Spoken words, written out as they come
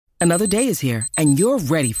Another day is here, and you're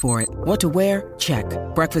ready for it. What to wear? Check.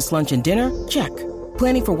 Breakfast, lunch, and dinner? Check.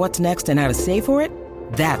 Planning for what's next and how to save for it?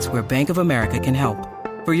 That's where Bank of America can help.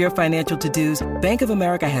 For your financial to-dos, Bank of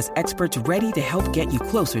America has experts ready to help get you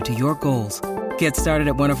closer to your goals. Get started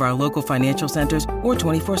at one of our local financial centers or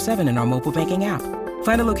 24/7 in our mobile banking app.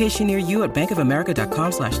 Find a location near you at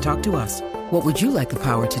bankofamerica.com/talktous. What would you like the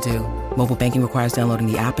power to do? Mobile banking requires downloading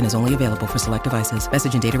the app and is only available for select devices.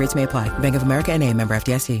 Message and data rates may apply. Bank of America N.A., member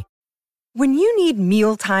FDIC. When you need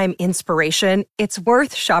mealtime inspiration, it's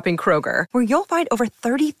worth shopping Kroger, where you'll find over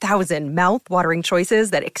 30,000 mouth-watering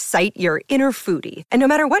choices that excite your inner foodie. And no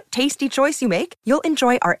matter what tasty choice you make, you'll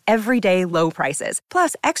enjoy our everyday low prices,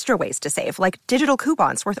 plus extra ways to save, like digital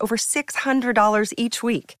coupons worth over $600 each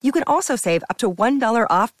week. You can also save up to $1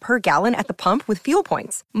 off per gallon at the pump with fuel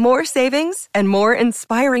points. More savings and more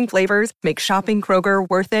inspiring flavors make shopping Kroger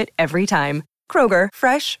worth it every time. Kroger,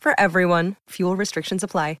 fresh for everyone. Fuel restrictions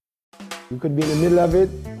apply. We could be in the middle of it.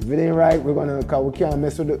 If it ain't right, cause we can't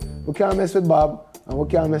mess with Bob, and we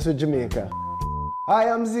can't mess with Jamaica. Hi,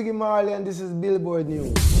 I'm Ziggy Marley, and this is Billboard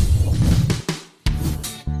News.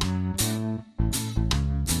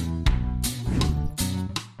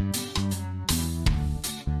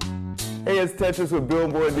 Hey, it's Tetris with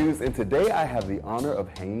Billboard News, and today I have the honor of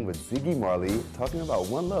hanging with Ziggy Marley, talking about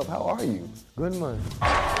One Love. How are you? Good, man.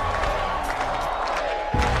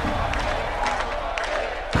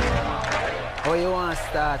 How you want to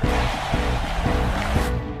start?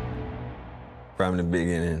 From the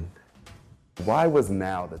beginning. Why was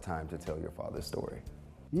now the time to tell your father's story?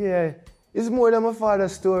 Yeah, it's more than my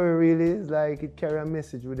father's story, really. It's like it carry a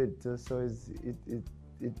message with it. So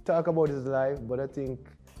it talk about his life, but I think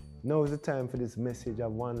now is the time for this message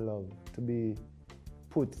of one love to be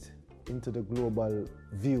put into the global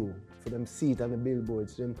view, for them see it on the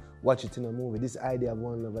billboards, for them watch it in a movie. This idea of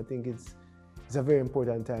one love, I think it's a very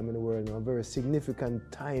important time in the world now, a very significant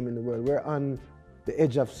time in the world. We're on the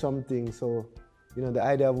edge of something, so the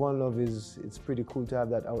idea of one love it's pretty cool to have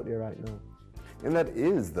that out there right now. And that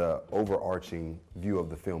is the overarching view of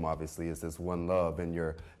the film, obviously, is this one love and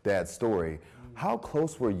your dad's story. How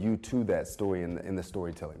close were you to that story in the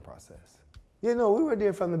storytelling process? We were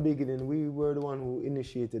there from the beginning. We were the one who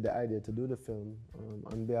initiated the idea to do the film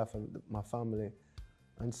on behalf of my family.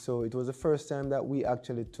 And so it was the first time that we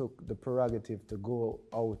actually took the prerogative to go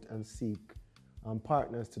out and seek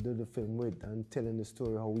partners to do the film with, and telling the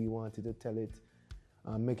story how we wanted to tell it,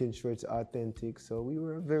 making sure it's authentic. So we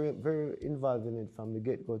were very, very involved in it from the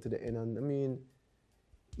get-go to the end.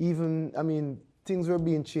 And things were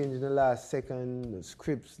being changed in the last second.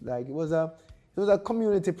 Scripts, like it was a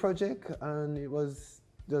community project, and it was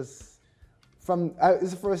just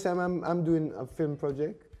it's the first time I'm doing a film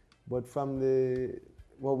project, but from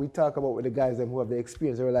what we talk about with the guys who have the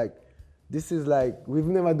experience, they were like, this is like, we've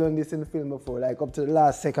never done this in the film before. Like up to the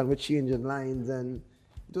last second, we're changing lines, and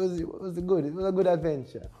it was a good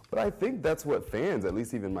adventure. But I think that's what fans, at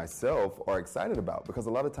least even myself, are excited about, because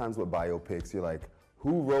a lot of times with biopics, you're like,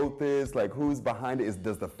 who wrote this? Like, who's behind it?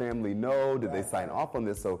 Does the family know? Did they sign off on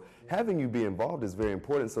this? So having you be involved is very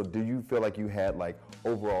important. So do you feel like you had like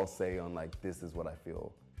overall say on like, this is what I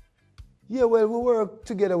feel? Yeah, well, we worked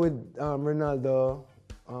together with Ronaldo,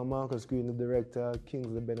 Marcus Green, the director,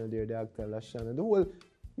 Kingsley Benadir, the actor, Lashana. The whole,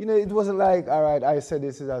 it wasn't like, all right, I said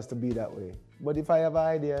this, it has to be that way. But if I have an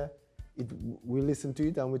idea, we listen to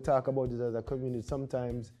it and we talk about it as a community.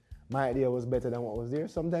 Sometimes my idea was better than what was there.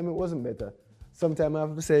 Sometimes it wasn't better. Sometimes I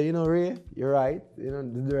have to say, Ray, you're right.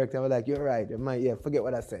 The director was like, you're right. Forget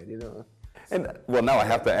what I said, And well, now I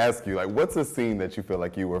have to ask you, like, what's a scene that you feel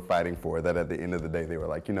like you were fighting for that at the end of the day they were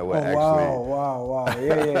like, you know what, actually. Wow.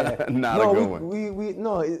 Yeah. Not a good one.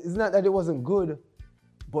 No, it's not that it wasn't good,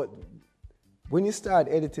 but when you start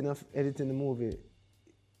editing the movie,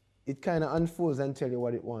 it kind of unfolds and tell you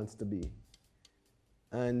what it wants to be.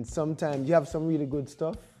 And sometimes you have some really good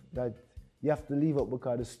stuff that you have to leave up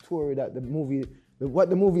because the story that what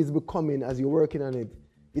the movie is becoming as you're working on it,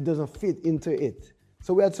 it doesn't fit into it.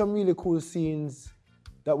 So we had some really cool scenes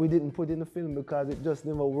that we didn't put in the film because it just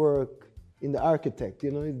never worked in the architect,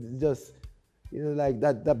 It just, like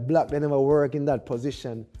that block, they never work in that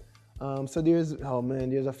position. So there's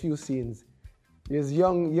a few scenes. There's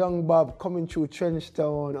young Bob coming through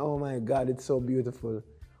Trenchtown. Oh my God, it's so beautiful.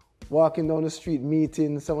 Walking down the street,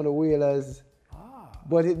 meeting some of the whalers.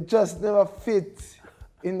 But it just never fit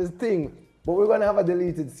in the thing. But we're gonna have a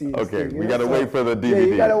deleted scene. Okay, we gotta wait for the DVD. Yeah,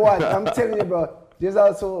 you gotta watch. I'm telling you, bro. There's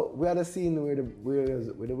also, we had a scene where the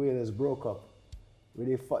whalers broke up.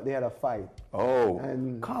 Where they had a fight. Oh,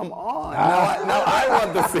 and come on. Now I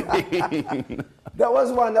want the scene. That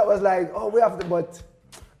was one that was like, oh, we have to, but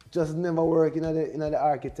just never work in the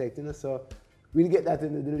architect, you know. So we'll get that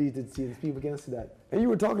in the deleted scenes. People can see that. And you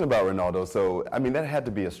were talking about Ronaldo, so I mean that had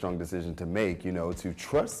to be a strong decision to make, you know, to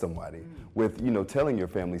trust somebody with, you know, telling your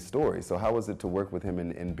family's story. So how was it to work with him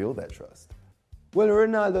and build that trust? Well,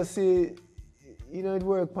 Ronaldo, see, you know, it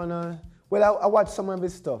worked on I watched some of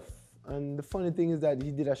his stuff, and the funny thing is that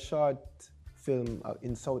he did a short film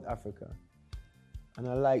in South Africa, and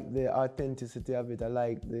I like the authenticity of it. I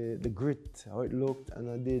like the grit, how it looked, and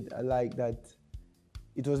I like that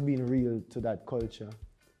it was being real to that culture,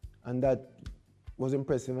 and that was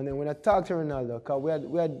impressive. And then when I talked to Ronaldo, cause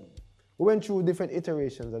we went through different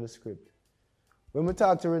iterations of the script. When we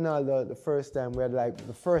talked to Ronaldo the first time, we had like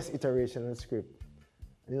the first iteration of the script.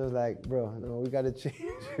 And he was like, bro, no, we gotta change.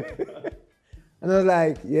 And I was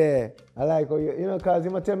like, yeah, I like how you know, cause he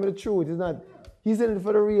might tell me the truth. He's in it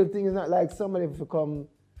for the real thing. It's not like somebody to come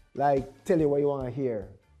like tell you what you want to hear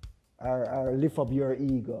or lift up your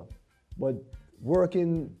ego. But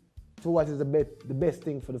working to what is the best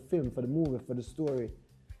thing for the film, for the movie, for the story.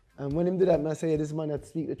 And when him do that, I say, yeah, this man that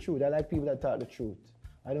speak the truth. I like people that talk the truth.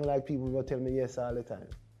 I don't like people who tell me yes all the time.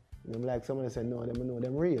 You know, I'm like someone that said no,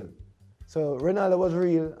 them real. So Ronaldo was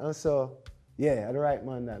real, and so yeah, the right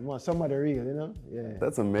man that want somebody real, you know? Yeah.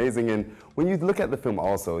 That's amazing. And when you look at the film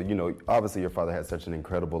also, you know, obviously your father had such an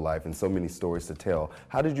incredible life and so many stories to tell.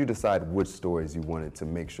 How did you decide which stories you wanted to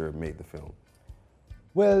make sure made the film?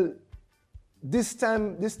 Well, this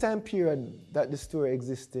time period that the story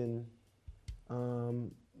exists in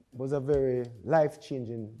was a very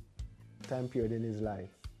life-changing time period in his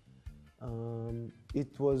life.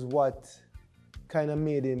 It was what kind of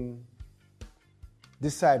made him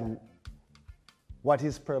decide what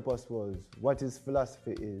his purpose was, what his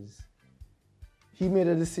philosophy is. He made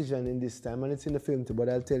a decision in this time, and it's in the film too, but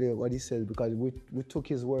I'll tell you what he said because we took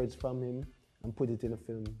his words from him and put it in the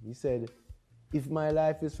film. He said, if my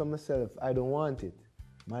life is for myself, I don't want it.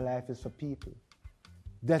 My life is for people.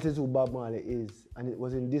 That is who Bob Marley is. And it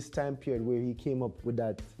was in this time period where he came up with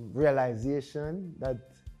that realization that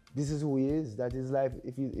this is who he is, that his life,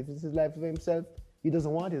 if it's his life for himself, he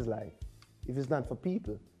doesn't want his life, if it's not for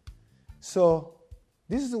people. So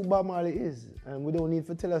this is who Bob Marley is. And we don't need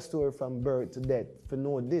to tell a story from birth to death to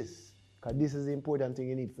know this. Because this is the important thing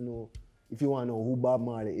you need to know if you want to know who Bob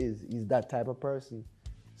Marley is. He's that type of person.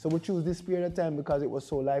 So we choose this period of time because it was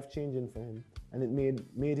so life-changing for him. And it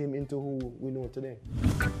made him into who we know today.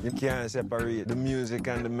 You can't separate the music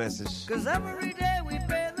and the message. Cause every day we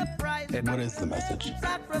pay the price. And what is the message?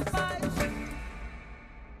 Sacrifice.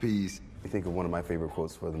 Peace. I think of one of my favorite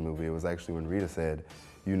quotes for the movie. It was actually when Rita said,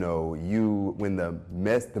 you know, when the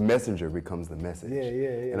messenger becomes the message.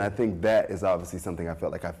 Yeah. And I think that is obviously something I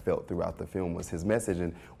felt throughout the film was his message.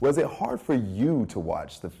 And was it hard for you to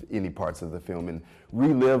watch any parts of the film and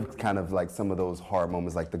relive kind of like some of those hard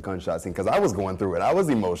moments, like the gunshot scene? Because I was going through it. I was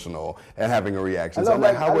emotional and having a reaction. I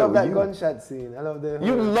love that gunshot scene. I love the.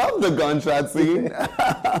 You love the gunshot scene.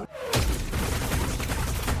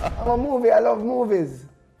 I'm a movie. I love movies.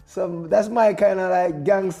 So that's my kind of like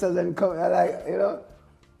gangsters and I like, you know,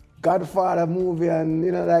 Godfather movie and,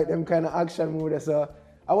 you know, like them kind of action movies. So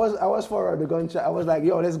I was for the gunshot. I was like,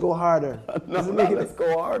 yo, let's go harder. Let's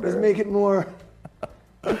go harder. Let's make it more.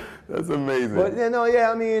 That's amazing. But you know,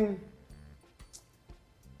 I mean,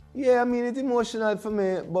 it's emotional for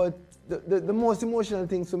me. But the most emotional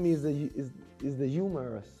thing for me is the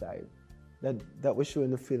humorous side that we show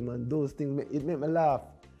in the film, and those things it made me laugh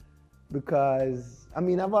because I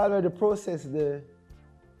mean I've already processed the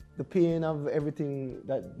pain of everything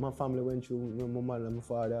that my family went through, my mother and my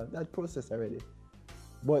father. That process already.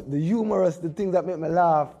 But the things that make me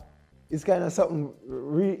laugh is kind of something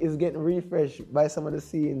is getting refreshed by some of the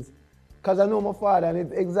scenes. Because I know my father, and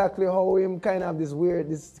it's exactly how him kind of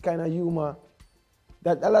this kind of humor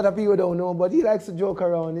that a lot of people don't know, but he likes to joke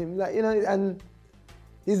around him, like, you know, and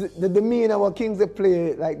the demeanor what Kings they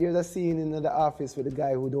play, like there's a scene in the office with the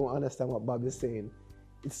guy who don't understand what Bob is saying.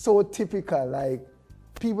 It's so typical, like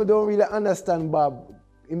people don't really understand Bob,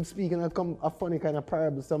 him speaking a funny kind of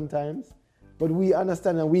parable sometimes, but we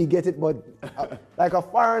understand and we get it, but like a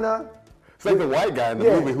foreigner. It's like the white guy in the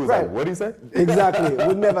movie who's like, what'd he say? Exactly,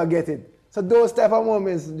 we never get it. So those type of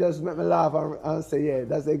moments just make me laugh and say, yeah,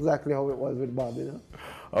 that's exactly how it was with Bob, you know?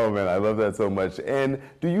 Oh man, I love that so much. And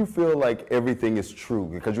do you feel like everything is true?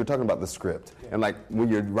 Because you're talking about the script, and like when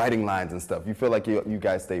you're writing lines and stuff, you feel like you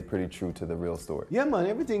guys stay pretty true to the real story? Yeah man,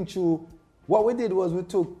 everything true. What we did was we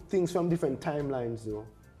took things from different timelines though.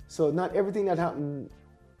 So not everything that happened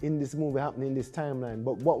in this movie happened in this timeline,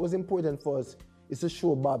 but what was important for us is to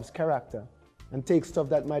show Bob's character and take stuff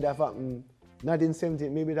that might have happened not in 70,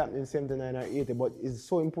 maybe it happened in 79 or 80, but it's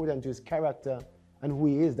so important to his character and who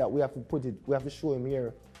he is, that we have to show him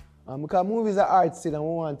here. Because movies are art still, and we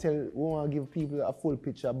want to give people a full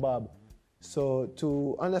picture of Bob. So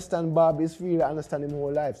to understand Bob is really understand him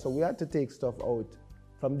whole life. So we had to take stuff out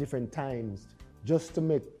from different times just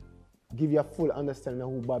to give you a full understanding of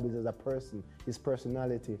who Bob is as a person, his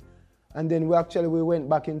personality. And then we went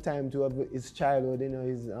back in time to his childhood,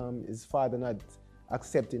 his father not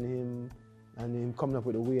accepting him, and him coming up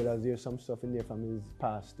with the Wailers. There's some stuff in there from his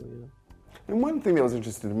past, And one thing that was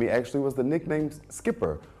interesting to me actually was the nickname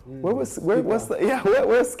Skipper. Where's Skipper?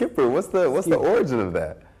 What's the origin of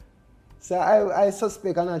that? So I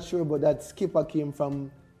suspect, I'm not sure, but that Skipper came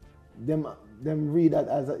from them read that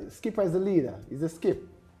as Skipper is the leader. He's a skip.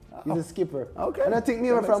 He's a skipper. Okay. And I think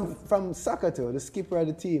maybe from soccer too, the skipper of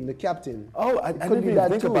the team, the captain. Oh, I didn't even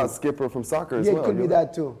think about skipper from soccer as well. Yeah, it could be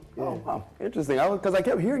that too. Yeah. Oh, wow. Interesting. Because I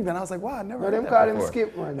kept hearing that, and I was like, wow, I never heard that call before. him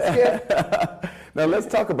Skip, man. Skip. Now let's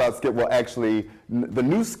talk about Skip. Well, actually, the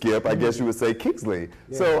new Skip, I guess you would say, Kingsley.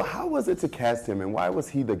 Yeah. So how was it to cast him, and why was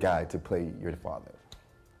he the guy to play your father?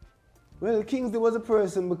 Well, Kingsley was a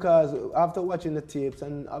person because after watching the tapes,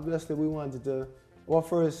 and obviously we wanted to, our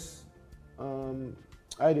first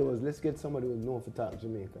idea was, let's get somebody who knows to talk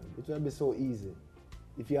Jamaican. It would be so easy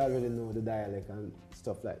if you already know the dialect and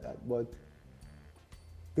stuff like that. But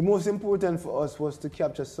the most important for us was to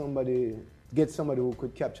get somebody who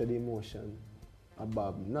could capture the emotion of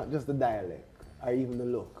Bob, not just the dialect or even the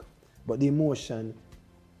look, but the emotion.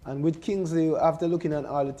 And with Kingsley, after looking at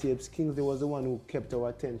all the tapes, Kingsley was the one who kept our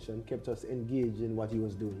attention, kept us engaged in what he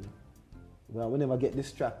was doing. Well, we never get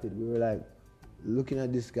distracted. We were like looking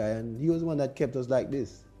at this guy, and he was the one that kept us like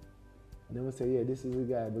this. And then we say, yeah, this is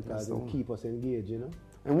the guy because he'll keep us engaged,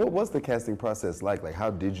 And what was the casting process like? Like, how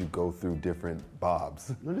did you go through different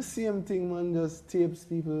Bobs? No, the same thing, man. Just tapes,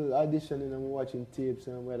 people auditioning and watching tapes,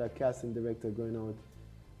 and we had a casting director going out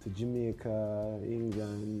to Jamaica,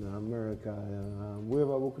 England, America,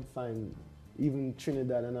 wherever we could find, even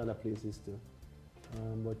Trinidad and other places too.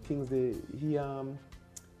 But Kingsley,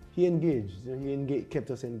 he engaged. He kept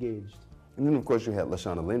us engaged. And then, of course, you had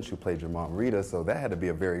Lashana Lynch, who played your mom, Rita, so that had to be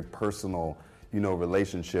a very personal,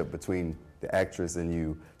 relationship between the actress and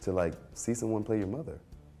you to, like, see someone play your mother.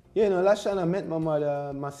 Yeah, Lashana met my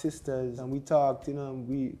mother, my sisters, and we talked,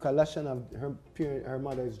 because Lashana, her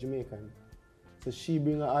mother is Jamaican. So she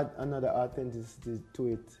bring another authenticity to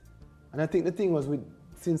it. And I think the thing was,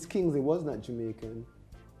 since Kingsley was not Jamaican,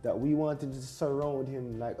 that we wanted to surround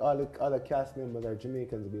him, like all the other cast members are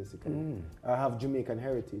Jamaicans basically, or have Jamaican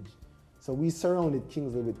heritage. So we surrounded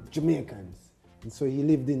Kingsley with Jamaicans. And so he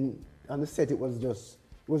lived on the set, it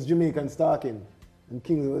was Jamaicans talking. And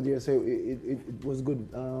Kingsley was there, so it was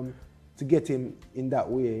good to get him in that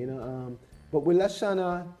way, But with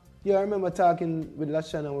Lashana, yeah, I remember talking with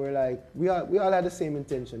Lashana, we were like, we all had the same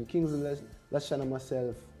intention. Kingsley, Lashana,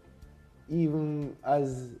 myself, even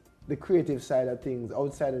as the creative side of things,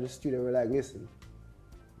 outside of the studio, we're like, listen,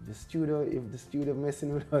 if the studio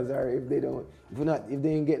messing with us, or if they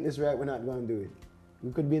ain't getting this right, we're not gonna do it.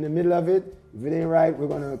 We could be in the middle of it. If it ain't right,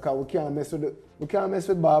 cause we can't mess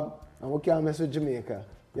with Bob, and we can't mess with Jamaica.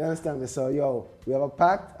 You understand me? So, we have a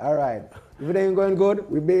pact, all right. If it ain't going good,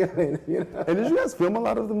 we bailing, And did you guys film a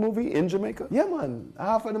lot of the movie in Jamaica? Yeah, man.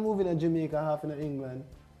 Half of the movie in Jamaica, half in England.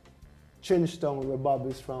 Trenchtown, where Bob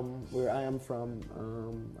is from, where I am from.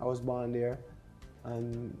 I was born there.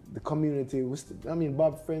 And the community was,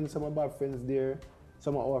 Bob friends, some of Bob friends there,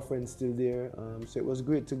 some of our friends still there. So it was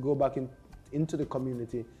great to go back into the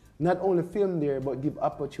community. Not only film there, but give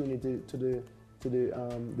opportunity to the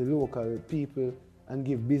local people and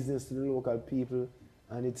give business to the local people.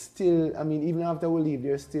 And it's still, even after we leave,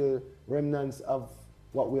 there's still remnants of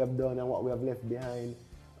what we have done and what we have left behind,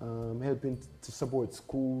 helping to support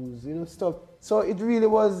schools, stuff. So it really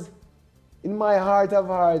was, in my heart of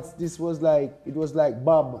hearts, it was like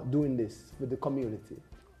Bob doing this with the community.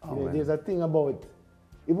 There's a thing about,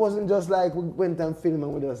 it wasn't just like we went and filmed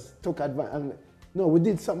and we just took advantage. No, we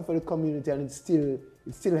did something for the community, and it's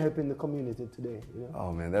still helping the community today.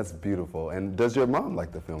 Oh man, that's beautiful. And does your mom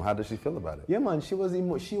like the film? How does she feel about it? Yeah, man, she was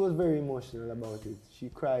very emotional about it. She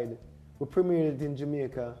cried. We premiered it in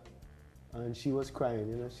Jamaica, and she was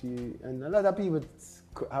crying. And a lot of people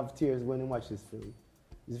have tears when they watch this film.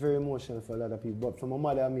 It's very emotional for a lot of people. But for my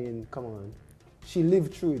mother, come on, she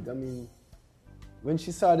lived through it. When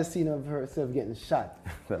she saw the scene of herself getting shot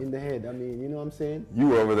in the head, you know what I'm saying? You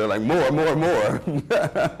were over there like, more.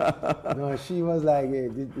 No, she was like,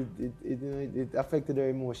 it affected her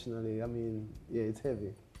emotionally. Yeah, it's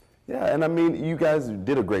heavy. Yeah, and you guys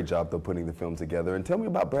did a great job though putting the film together. And tell me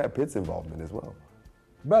about Brad Pitt's involvement as well.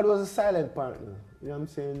 Brad was a silent partner. You know what I'm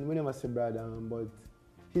saying? We never said Brad, but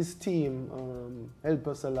his team helped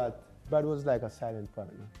us a lot. Brad was like a silent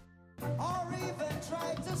partner. Or even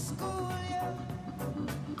try to school you.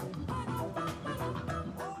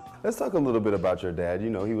 Let's talk a little bit about your dad. You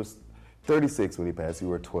know, he was 36 when he passed. You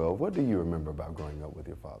were 12. What do you remember about growing up with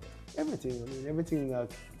your father? Everything. I mean, everything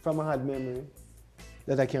that from a hard memory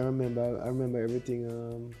that I can remember. I remember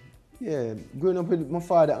everything. Yeah, growing up with my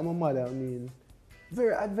father and my mother. I mean,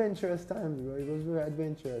 very adventurous times, bro. It was very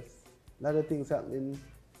adventurous. A lot of things happening.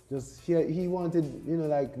 Just he wanted, you know,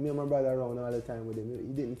 like me and my brother around all the time with him.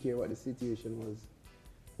 He didn't care what the situation was,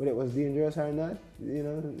 whether it was dangerous or not. You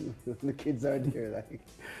know, the kids are there. Like,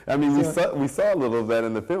 I mean, we saw a little of that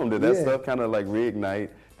in the film. Did that Yeah. stuff kind of like reignite?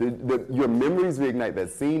 Did your memories reignite that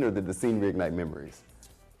scene, or did the scene reignite memories?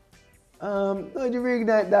 No, it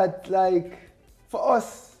reignite that. Like, for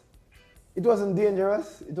us, it wasn't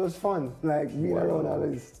dangerous. It was fun. Like being around all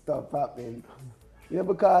this stuff happening. You know,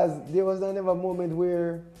 because there was never a moment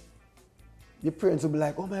where your parents would be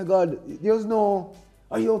like, "Oh my God," there was no,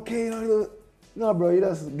 "Are you okay?" No, bro, you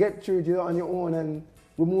just get through it on your own, and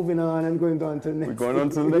we're moving on and going on to the next. We're going on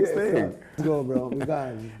to the next thing. Let's go, bro. We're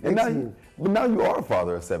gone. And Next now, move. but now you are a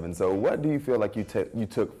father of 7. So what do you feel like you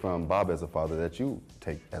took from Bob as a father that you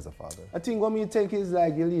take as a father? I think what we take is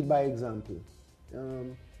like you lead by example.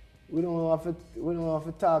 We don't have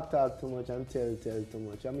to talk too much and tell too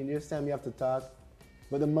much. I mean, there's time you have to talk,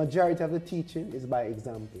 but the majority of the teaching is by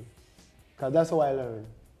example. Because that's how I learn.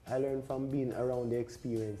 I learn from being around the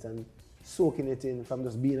experience and soaking it in from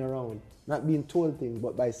just being around. Not being told things,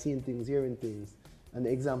 but by seeing things, hearing things, and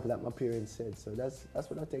the example that my parents said. So that's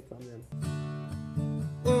what I take from them.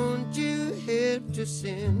 Won't you help to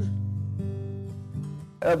sin?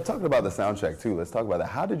 Talking about the soundtrack too, let's talk about that.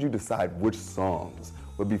 How did you decide which songs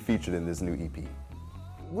would be featured in this new EP?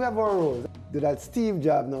 We have our roles. That Steve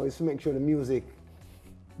job now is to make sure the music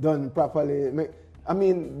done properly. I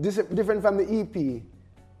mean, different from the EP.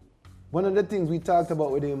 One of the things we talked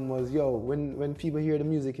about with him was, when people hear the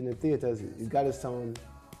music in the theaters, it gotta sound,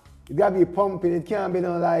 it gotta be pumping. It can't be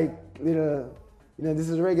no like little, this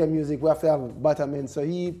is reggae music. We have to have bottom end. So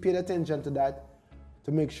he paid attention to that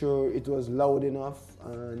to make sure it was loud enough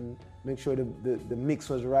and make sure the mix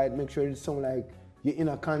was right. Make sure it sounded like you're in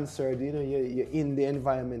a concert. You're in the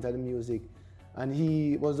environment of the music. And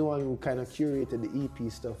he was the one who kind of curated the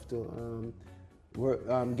EP stuff too.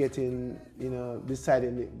 Getting,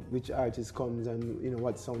 deciding which artist comes and,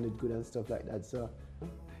 what sounded good and stuff like that. So,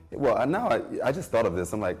 well, now I just thought of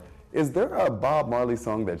this. I'm like, is there a Bob Marley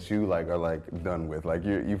song that you are done with? Like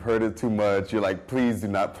you've heard it too much. You're like, please do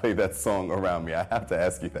not play that song around me. I have to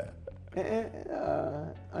ask you that.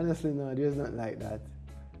 Honestly, no, there's nothing like that.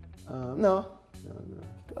 No.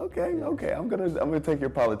 Okay. I'm gonna take your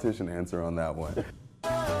politician answer on that one.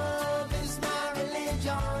 Love is my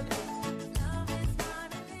religion.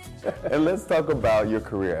 And let's talk about your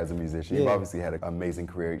career as a musician. You've Yeah. obviously had an amazing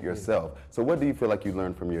career yourself. So what do you feel like you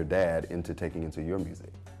learned from your dad into taking into your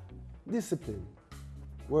music? Discipline,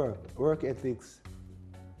 work ethics,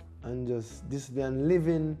 and just discipline,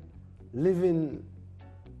 living.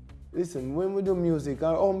 Listen, when we do music,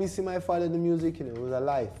 me see my father do music, it was a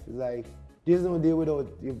life. It's like, there's no day without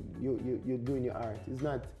you doing your art.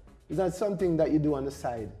 It's not something that you do on the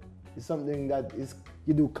side. It's something that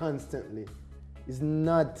you do constantly. It's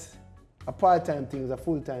not a part-time thing, it's a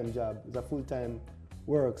full-time job. It's a full-time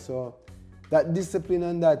work. So that discipline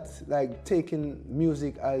and that taking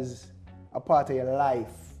music as a part of your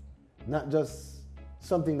life, not just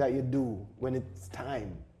something that you do when it's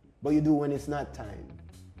time, but you do when it's not time.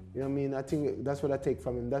 You know what I mean? I think that's what I take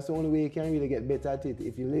from him. That's the only way you can really get better at it,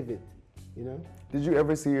 if you live it, Did you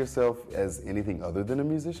ever see yourself as anything other than a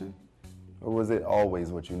musician? Or was it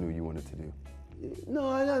always what you knew you wanted to do? No,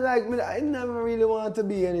 I never really wanted to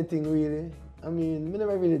be anything really. I mean, I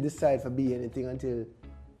never really decided to be anything until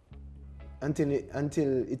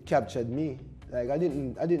it captured me. Like I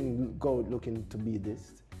didn't go looking to be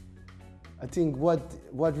this. I think what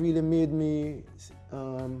really made me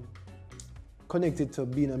connected to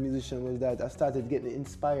being a musician was that I started getting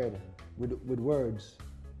inspired with words.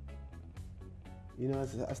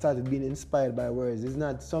 I started being inspired by words. It's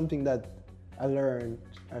not something that I learned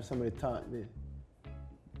or somebody taught me.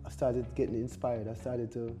 I started getting inspired. I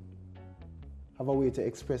started to have a way to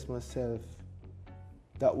express myself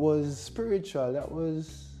that was spiritual, that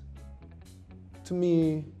was, to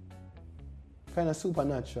me, kind of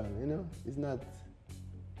supernatural, It's not,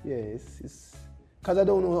 it's, because I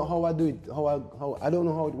don't know how I do it, I don't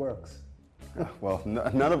know how it works. Well,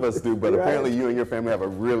 none of us do, but Right. apparently you and your family have a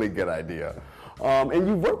really good idea. And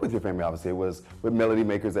you worked with your family, obviously. It was with Melody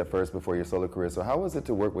Makers at first before your solo career. So how was it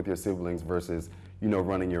to work with your siblings versus,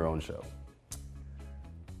 running your own show?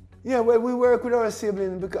 Yeah, well, we work with our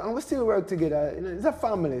siblings because, and we still work together. You know, it's a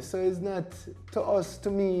family, so it's not, to us,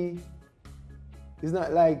 to me, it's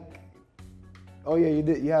not like, oh yeah,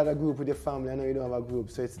 you had a group with your family, I know you don't have a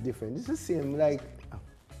group, so it's different. It's the same, like,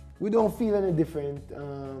 we don't feel any different.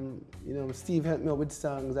 You know, Steve helped me out with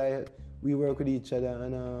songs, we work with each other,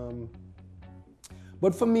 and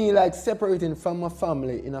but for me, like, separating from my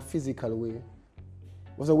family in a physical way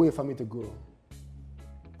was a way for me to grow.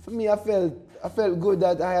 For me, I felt good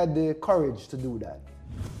that I had the courage to do that.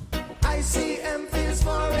 ICM feels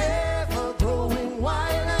forever, growing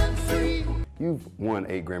wild and free. You've won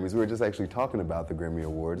 8 Grammys. We were just actually talking about the Grammy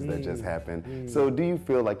Awards that just happened. So do you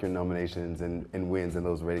feel like your nominations and wins in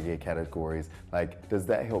those reggae categories, like, does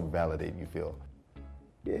that help validate you feel?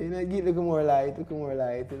 Yeah, you know, get looking more light, you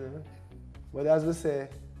know. But as we say,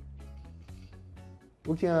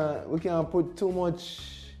 we can't put too much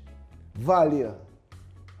value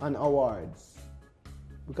on awards.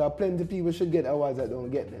 Because plenty of people should get awards that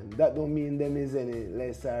don't get them. That don't mean them is any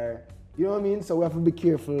lesser. You know what I mean? So we have to be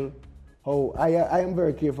careful. How I am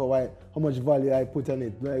very careful how much value I put on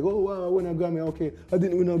it. Like, oh wow, I won a Grammy, okay, I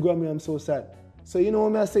didn't win a Grammy, I'm so sad. So you know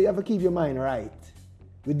what I say, you have to keep your mind right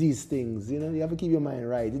with these things, you know, you have to keep your mind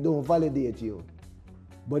right. It don't validate you.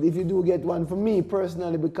 But if you do get one, for me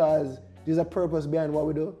personally, because there's a purpose behind what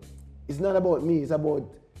we do, it's not about me, it's about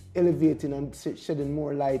elevating and shedding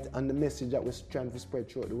more light on the message that we're trying to spread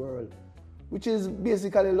throughout the world, which is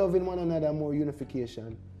basically loving one another, more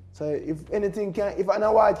unification. So if an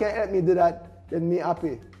award can help me do that, then me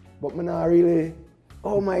happy. But me not really,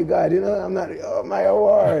 oh my God, you know, I'm not, oh my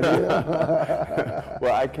award, you know.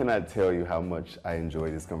 Well, I cannot tell you how much I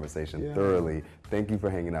enjoyed this conversation thoroughly. Thank you for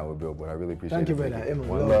hanging out with Billboard. I really appreciate it. Thank you, brother. Yeah, man.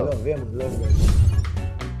 One love, yeah, man. Love, brother.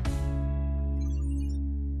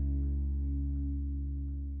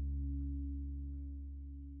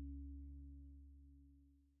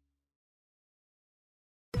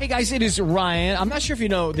 Hey guys, it is Ryan. I'm not sure if you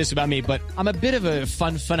know this about me, but I'm a bit of a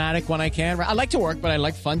fun fanatic when I can. I like to work, but I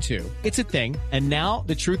like fun too. It's a thing. And now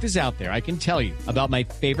the truth is out there. I can tell you about my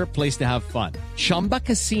favorite place to have fun. Chumba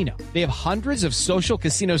Casino. They have hundreds of social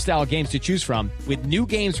casino style games to choose from with new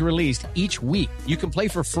games released each week. You can play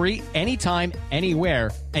for free anytime, anywhere.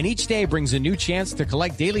 And each day brings a new chance to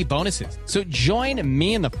collect daily bonuses. So join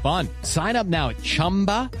me in the fun. Sign up now at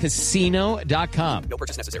ChumbaCasino.com. No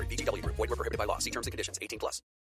purchase necessary. VGW Group. Void where prohibited by law. See terms and conditions. 18+.